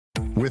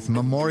With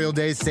Memorial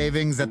Day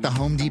savings at the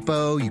Home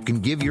Depot, you can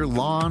give your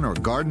lawn or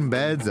garden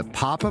beds a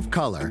pop of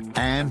color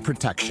and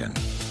protection.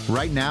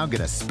 Right now,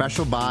 get a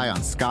special buy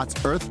on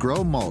Scott's Earth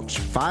Grow Mulch,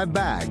 5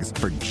 bags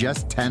for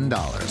just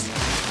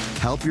 $10.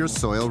 Help your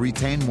soil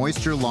retain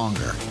moisture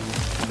longer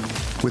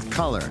with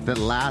color that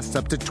lasts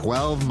up to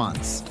 12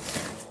 months.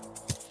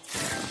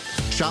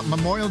 Shop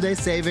Memorial Day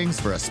savings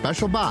for a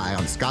special buy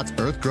on Scott's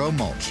Earth Grow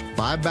Mulch,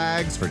 5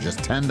 bags for just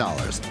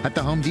 $10 at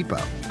the Home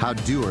Depot. How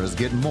doers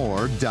get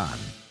more done.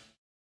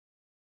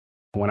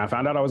 When I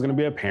found out I was going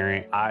to be a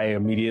parent, I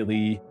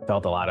immediately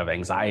felt a lot of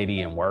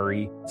anxiety and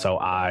worry. So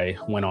I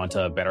went on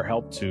to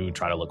BetterHelp to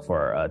try to look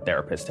for a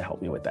therapist to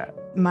help me with that.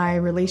 My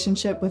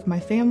relationship with my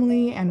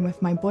family and with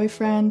my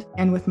boyfriend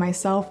and with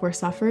myself were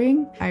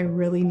suffering. I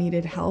really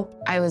needed help.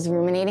 I was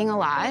ruminating a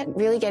lot.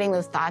 Really getting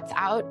those thoughts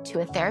out to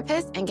a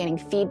therapist and getting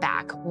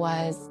feedback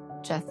was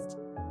just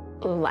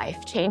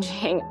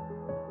life-changing.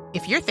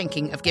 If you're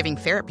thinking of giving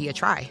therapy a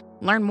try,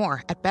 learn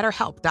more at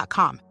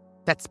BetterHelp.com.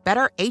 That's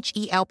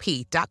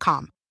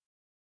BetterHelp.com.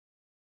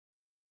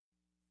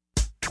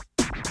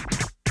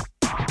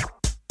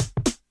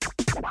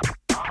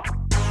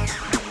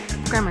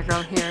 Grammar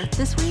Girl here.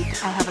 This week,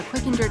 I have a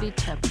quick and dirty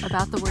tip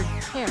about the word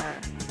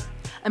pair,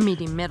 a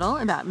meaty middle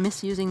about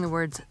misusing the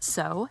words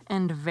so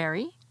and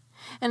very,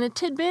 and a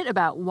tidbit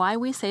about why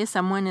we say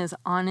someone is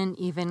on an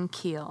even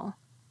keel.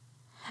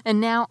 And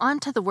now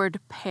on to the word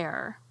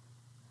pair.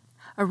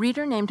 A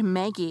reader named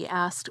Maggie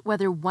asked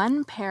whether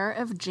one pair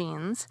of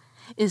jeans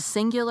is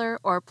singular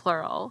or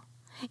plural.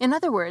 In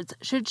other words,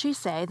 should she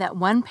say that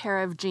one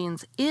pair of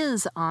jeans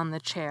is on the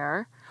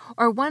chair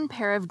or one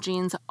pair of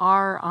jeans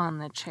are on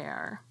the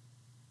chair?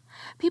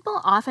 People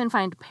often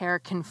find pair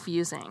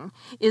confusing.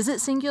 Is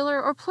it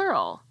singular or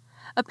plural?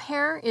 A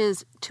pair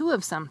is two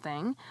of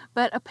something,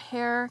 but a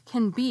pair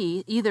can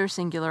be either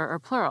singular or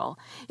plural.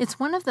 It's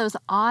one of those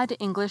odd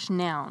English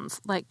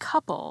nouns, like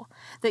couple,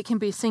 that can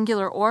be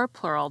singular or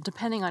plural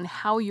depending on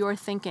how you're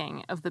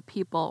thinking of the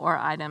people or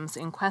items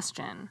in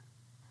question.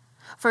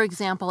 For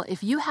example,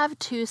 if you have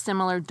two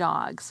similar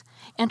dogs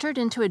entered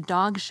into a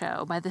dog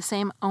show by the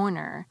same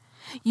owner,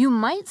 you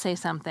might say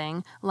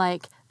something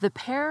like, the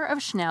pair of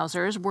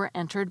schnauzers were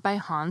entered by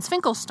Hans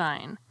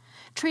Finkelstein,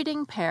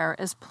 treating pair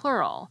as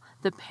plural,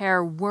 the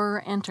pair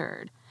were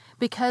entered,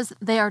 because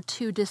they are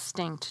two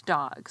distinct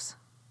dogs.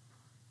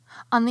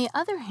 On the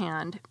other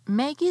hand,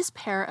 Maggie's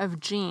pair of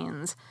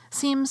jeans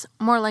seems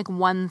more like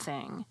one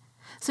thing,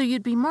 so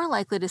you'd be more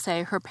likely to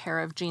say her pair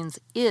of jeans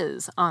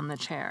is on the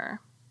chair.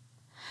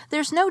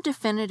 There's no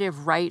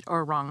definitive right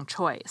or wrong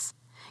choice.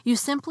 You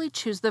simply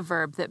choose the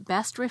verb that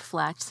best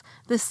reflects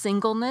the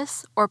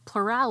singleness or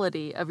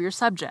plurality of your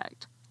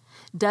subject.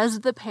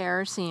 Does the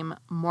pair seem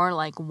more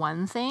like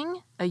one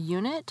thing, a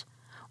unit,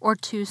 or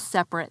two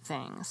separate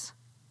things?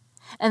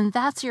 And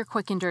that's your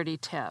quick and dirty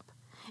tip.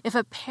 If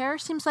a pair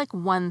seems like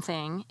one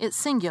thing, it's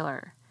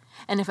singular.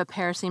 And if a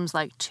pair seems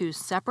like two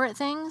separate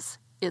things,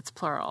 it's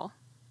plural.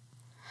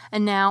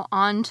 And now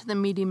on to the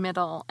meaty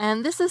middle.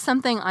 And this is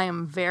something I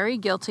am very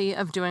guilty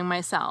of doing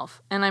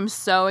myself, and I'm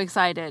so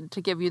excited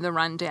to give you the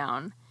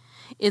rundown.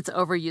 It's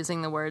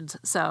overusing the words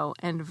so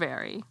and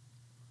very.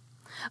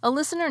 A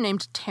listener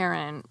named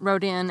Taryn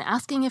wrote in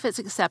asking if it's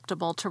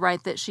acceptable to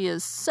write that she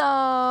is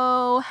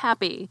so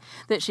happy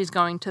that she's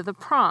going to the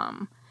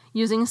prom,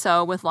 using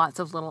so with lots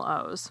of little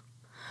O's.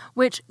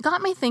 Which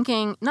got me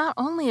thinking not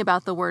only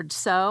about the word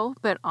so,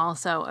 but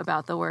also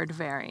about the word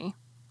very.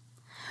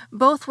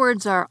 Both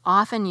words are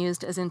often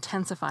used as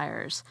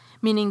intensifiers,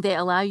 meaning they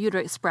allow you to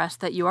express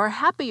that you are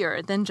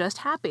happier than just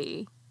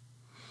happy.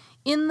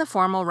 In the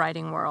formal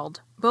writing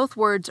world, both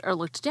words are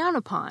looked down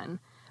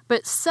upon,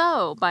 but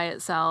so by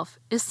itself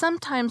is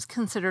sometimes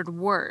considered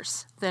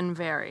worse than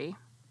very.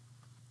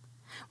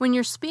 When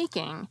you're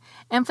speaking,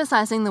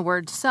 emphasizing the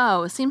word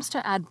so seems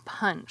to add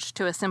punch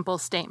to a simple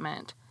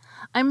statement.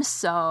 I'm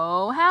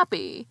so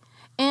happy.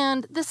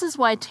 And this is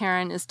why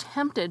Taryn is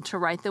tempted to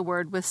write the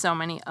word with so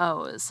many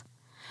O's.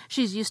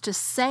 She's used to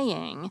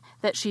saying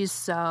that she's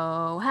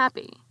so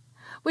happy,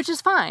 which is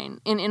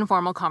fine in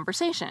informal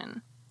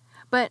conversation.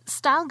 But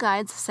style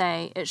guides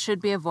say it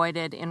should be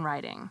avoided in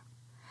writing.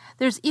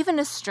 There's even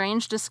a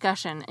strange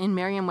discussion in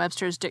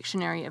Merriam-Webster's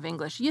Dictionary of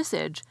English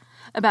Usage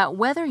about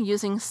whether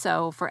using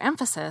so for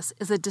emphasis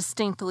is a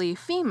distinctly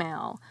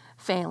female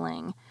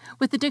failing,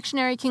 with the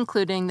dictionary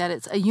concluding that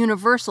it's a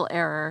universal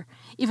error,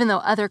 even though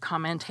other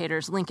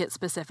commentators link it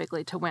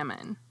specifically to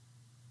women.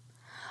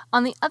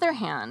 On the other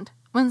hand,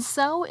 when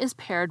so is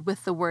paired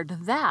with the word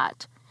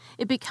that,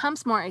 it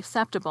becomes more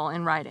acceptable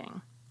in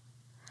writing.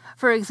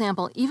 For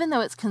example, even though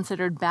it's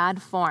considered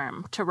bad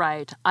form to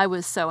write, I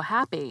was so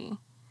happy,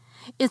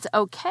 it's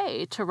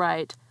okay to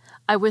write,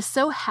 I was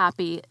so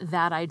happy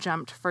that I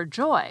jumped for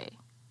joy.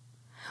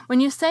 When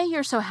you say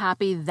you're so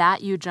happy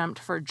that you jumped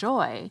for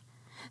joy,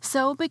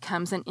 so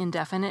becomes an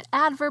indefinite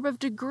adverb of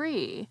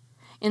degree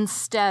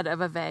instead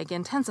of a vague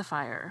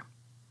intensifier.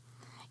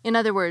 In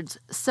other words,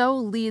 so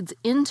leads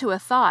into a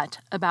thought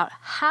about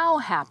how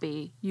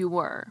happy you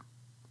were.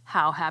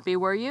 How happy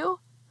were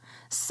you?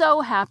 So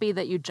happy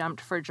that you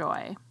jumped for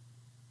joy.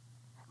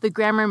 The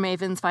grammar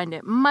mavens find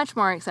it much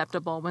more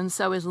acceptable when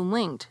so is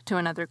linked to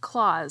another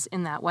clause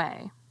in that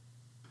way.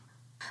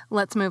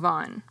 Let's move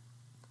on.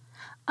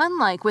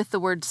 Unlike with the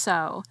word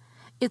so,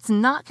 it's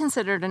not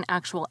considered an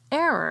actual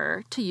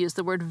error to use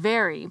the word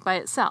very by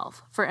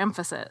itself for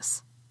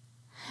emphasis.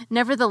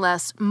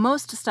 Nevertheless,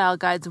 most style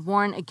guides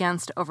warn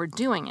against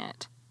overdoing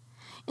it.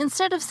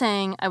 Instead of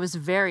saying, "I was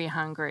very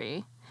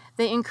hungry,"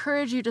 they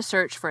encourage you to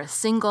search for a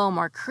single,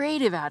 more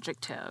creative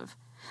adjective,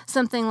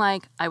 something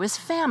like, "I was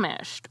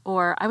famished,"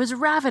 or "I was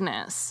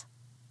ravenous."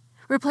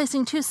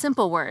 Replacing two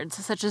simple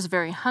words, such as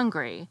very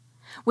hungry,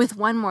 with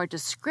one more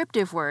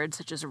descriptive word,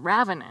 such as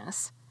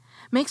ravenous,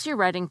 makes your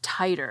writing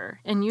tighter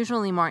and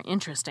usually more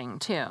interesting,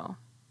 too.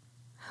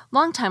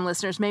 Longtime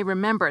listeners may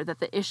remember that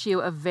the issue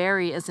of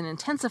very as an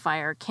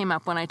intensifier came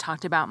up when I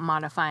talked about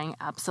modifying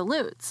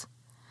absolutes.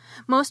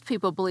 Most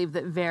people believe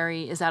that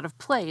very is out of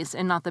place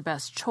and not the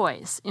best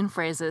choice in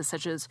phrases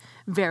such as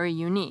very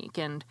unique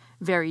and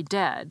very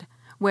dead,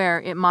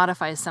 where it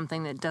modifies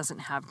something that doesn't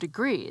have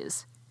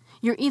degrees.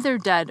 You're either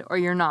dead or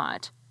you're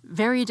not.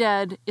 Very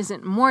dead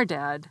isn't more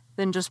dead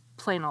than just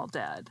plain old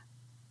dead.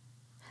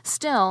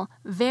 Still,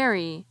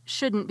 very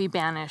shouldn't be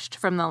banished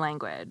from the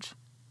language.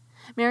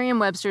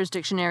 Merriam-Webster's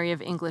Dictionary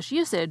of English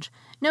Usage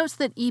notes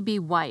that E.B.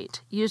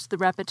 White used the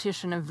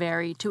repetition of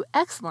very to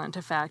excellent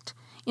effect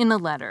in a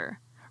letter,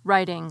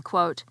 writing,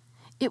 quote,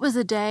 "It was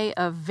a day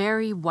of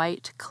very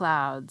white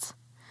clouds,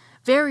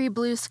 very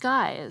blue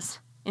skies,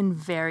 and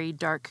very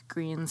dark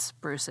green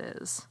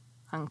spruces,"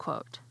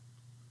 unquote.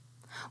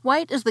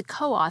 White is the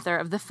co-author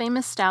of the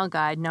famous style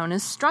guide known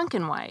as Strunk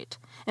and White,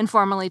 and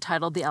formerly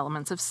titled The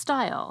Elements of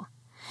Style.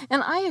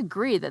 And I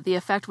agree that the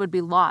effect would be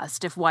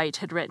lost if White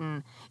had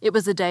written, "It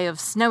was a day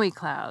of snowy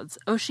clouds,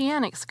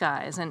 oceanic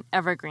skies, and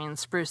evergreen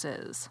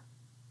spruces."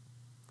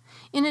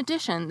 In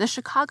addition, the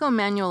Chicago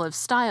Manual of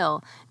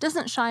Style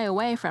doesn't shy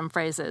away from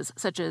phrases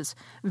such as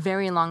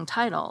very long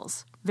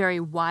titles,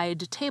 very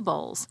wide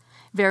tables,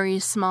 very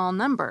small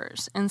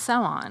numbers, and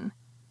so on.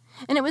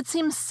 And it would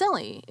seem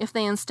silly if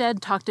they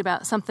instead talked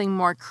about something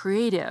more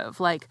creative,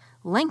 like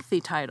lengthy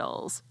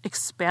titles,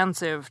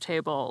 expansive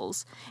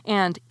tables,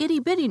 and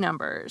itty-bitty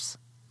numbers.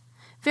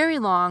 Very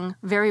long,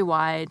 very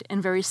wide,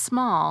 and very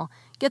small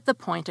get the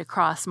point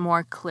across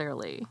more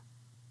clearly.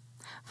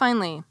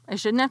 Finally, I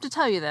shouldn't have to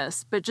tell you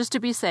this, but just to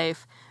be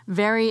safe,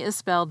 vary is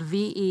spelled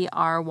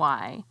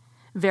V-E-R-Y.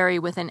 Vary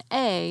with an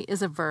A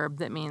is a verb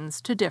that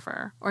means to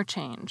differ or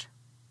change.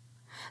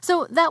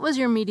 So that was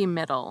your meaty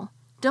middle.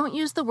 Don't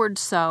use the word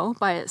so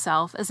by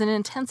itself as an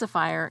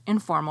intensifier in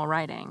formal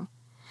writing.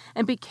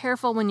 And be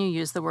careful when you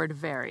use the word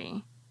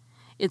very.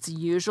 It's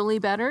usually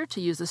better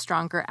to use a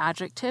stronger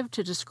adjective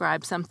to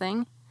describe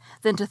something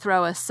than to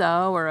throw a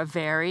so or a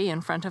very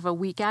in front of a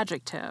weak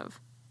adjective.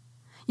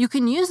 You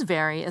can use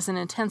very as an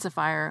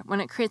intensifier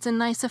when it creates a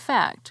nice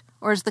effect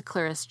or is the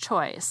clearest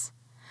choice,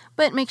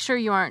 but make sure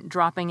you aren't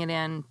dropping it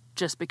in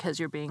just because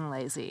you're being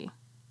lazy.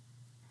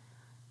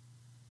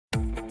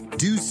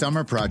 Do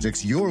summer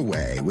projects your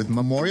way with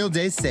Memorial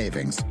Day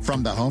savings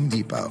from the Home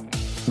Depot.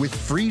 With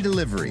free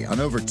delivery on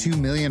over 2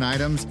 million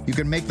items, you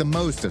can make the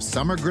most of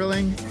summer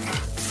grilling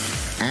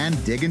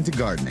and dig into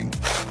gardening.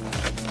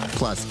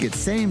 Plus, get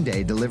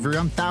same-day delivery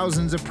on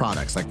thousands of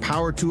products like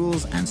power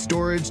tools and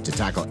storage to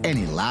tackle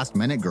any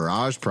last-minute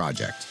garage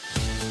project.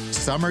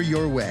 Summer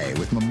your way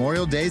with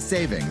Memorial Day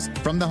savings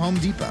from the Home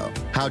Depot.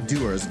 How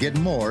doers get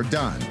more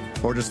done.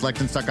 Order select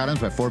and stock items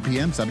by 4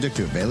 p.m. subject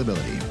to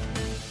availability.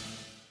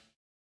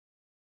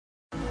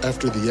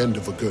 After the end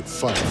of a good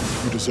fight,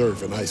 you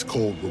deserve an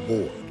ice-cold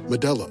reward.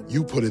 Medela,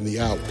 you put in the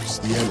hours,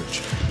 the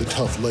energy, the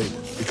tough labor,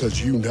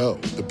 because you know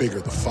the bigger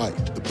the fight,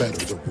 the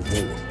better the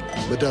reward.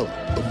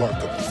 Medela, the mark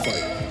of the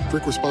fighter.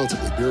 Drink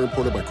responsibly. Beer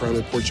imported by Crown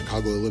Imports,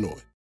 Chicago,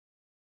 Illinois.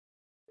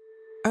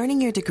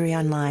 Earning your degree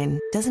online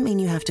doesn't mean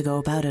you have to go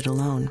about it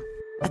alone.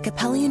 At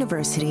Capella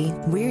University,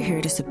 we're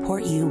here to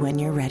support you when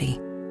you're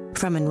ready.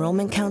 From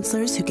enrollment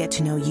counselors who get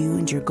to know you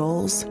and your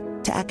goals,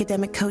 to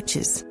academic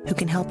coaches who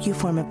can help you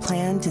form a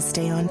plan to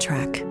stay on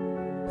track.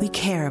 We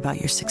care about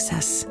your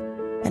success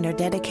and are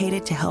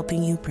dedicated to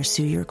helping you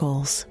pursue your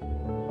goals.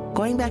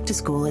 Going back to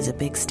school is a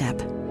big step,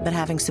 but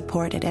having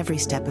support at every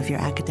step of your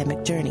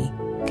academic journey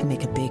can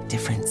make a big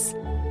difference.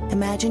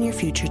 Imagine your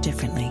future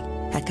differently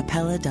at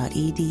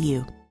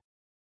capella.edu.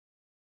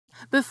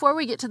 Before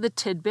we get to the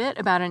tidbit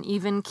about an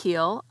even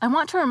keel, I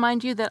want to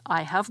remind you that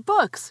I have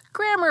books,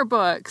 grammar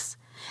books.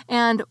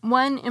 And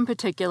one in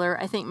particular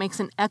I think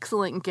makes an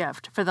excellent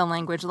gift for the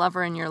language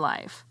lover in your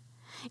life.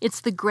 It's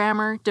the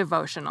Grammar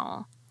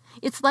Devotional.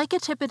 It's like a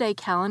tip-a-day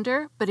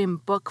calendar, but in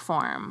book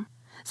form.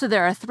 So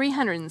there are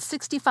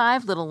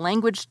 365 little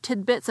language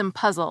tidbits and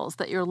puzzles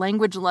that your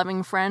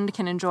language-loving friend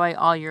can enjoy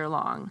all year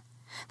long.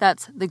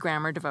 That's the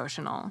Grammar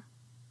Devotional.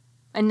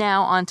 And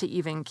now on to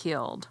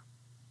even-keeled.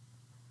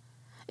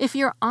 If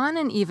you're on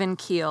an even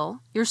keel,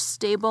 you're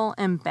stable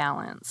and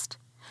balanced.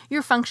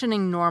 You're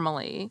functioning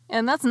normally,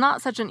 and that's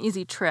not such an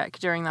easy trick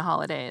during the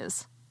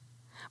holidays.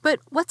 But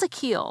what's a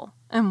keel,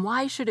 and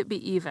why should it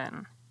be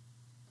even?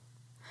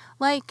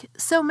 Like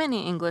so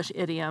many English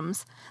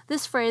idioms,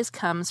 this phrase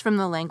comes from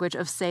the language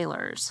of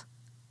sailors.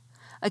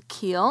 A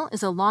keel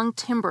is a long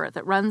timber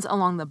that runs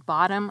along the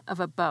bottom of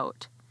a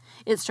boat.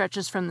 It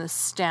stretches from the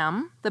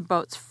stem, the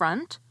boat's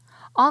front,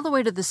 all the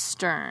way to the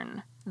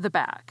stern, the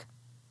back.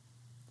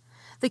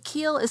 The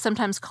keel is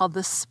sometimes called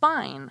the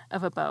spine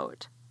of a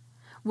boat.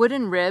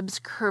 Wooden ribs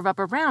curve up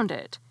around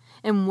it,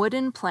 and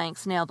wooden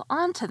planks nailed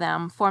onto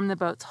them form the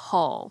boat's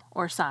hull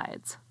or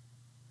sides.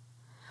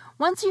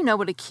 Once you know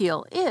what a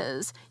keel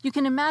is, you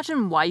can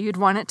imagine why you'd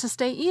want it to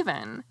stay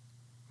even.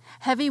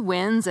 Heavy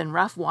winds and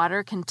rough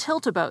water can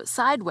tilt a boat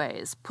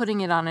sideways, putting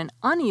it on an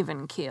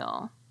uneven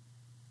keel.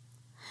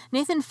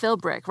 Nathan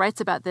Philbrick writes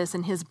about this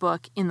in his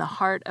book In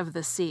the Heart of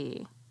the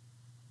Sea.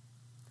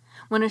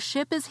 When a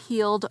ship is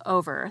heeled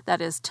over, that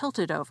is,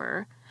 tilted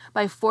over,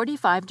 by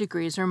 45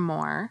 degrees or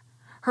more,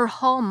 her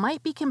hull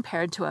might be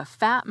compared to a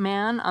fat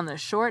man on the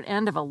short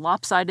end of a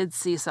lopsided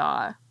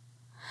seesaw.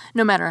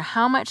 No matter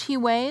how much he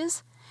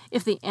weighs,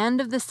 if the end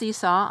of the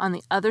seesaw on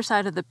the other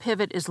side of the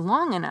pivot is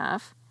long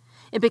enough,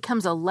 it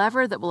becomes a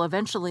lever that will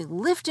eventually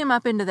lift him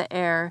up into the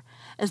air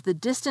as the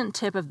distant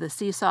tip of the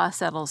seesaw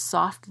settles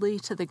softly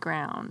to the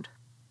ground.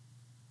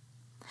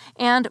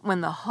 And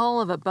when the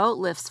hull of a boat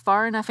lifts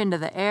far enough into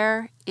the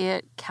air,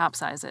 it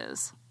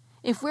capsizes.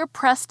 If we're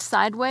pressed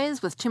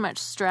sideways with too much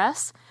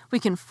stress, we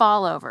can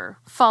fall over,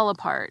 fall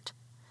apart.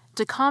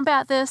 To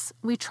combat this,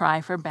 we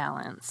try for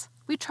balance.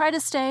 We try to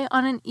stay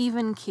on an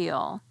even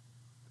keel.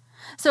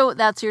 So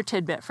that's your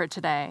tidbit for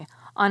today.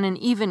 On an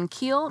even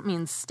keel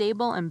means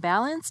stable and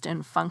balanced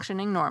and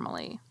functioning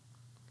normally.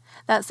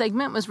 That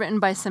segment was written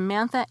by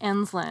Samantha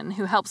Enslin,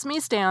 who helps me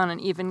stay on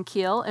an even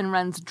keel and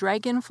runs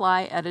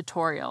Dragonfly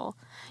Editorial.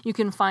 You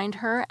can find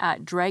her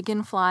at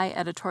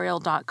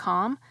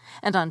dragonflyeditorial.com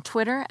and on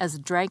Twitter as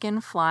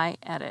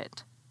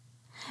DragonflyEdit.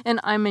 And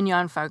I'm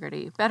Mignon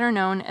Fogarty, better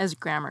known as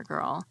Grammar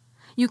Girl.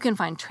 You can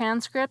find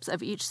transcripts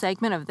of each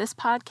segment of this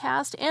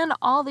podcast and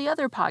all the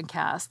other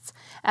podcasts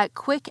at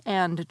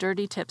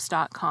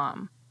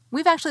quickanddirtytips.com.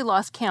 We've actually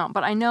lost count,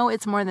 but I know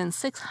it's more than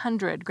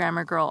 600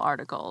 Grammar Girl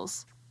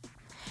articles.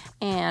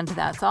 And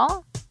that's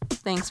all.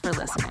 Thanks for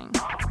listening.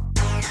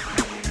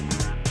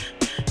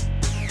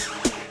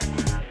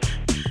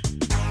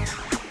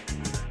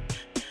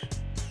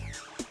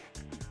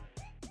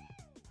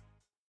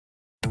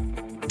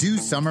 Do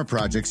summer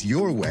projects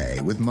your way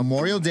with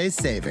Memorial Day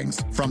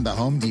savings from the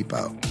Home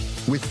Depot.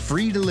 With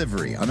free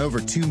delivery on over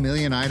 2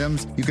 million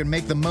items, you can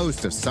make the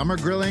most of summer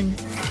grilling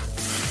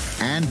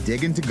and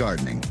dig into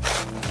gardening.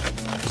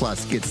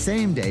 Plus, get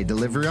same-day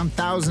delivery on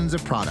thousands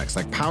of products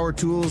like power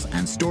tools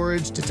and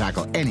storage to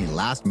tackle any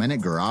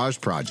last-minute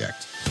garage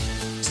project.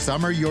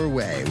 Summer your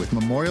way with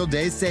Memorial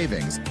Day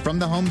savings from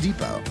the Home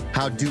Depot.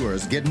 How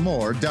doers get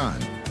more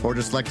done.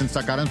 Order select and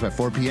stock items by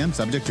 4 p.m.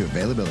 subject to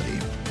availability.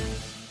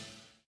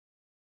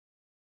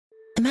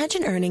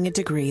 Imagine earning a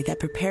degree that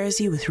prepares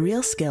you with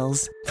real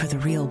skills for the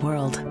real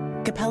world.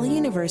 Capella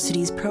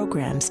University's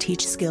programs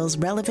teach skills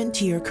relevant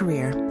to your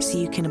career so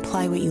you can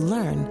apply what you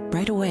learn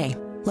right away.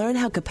 Learn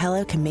how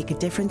Capella can make a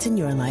difference in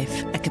your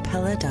life at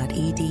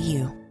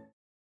capella.edu.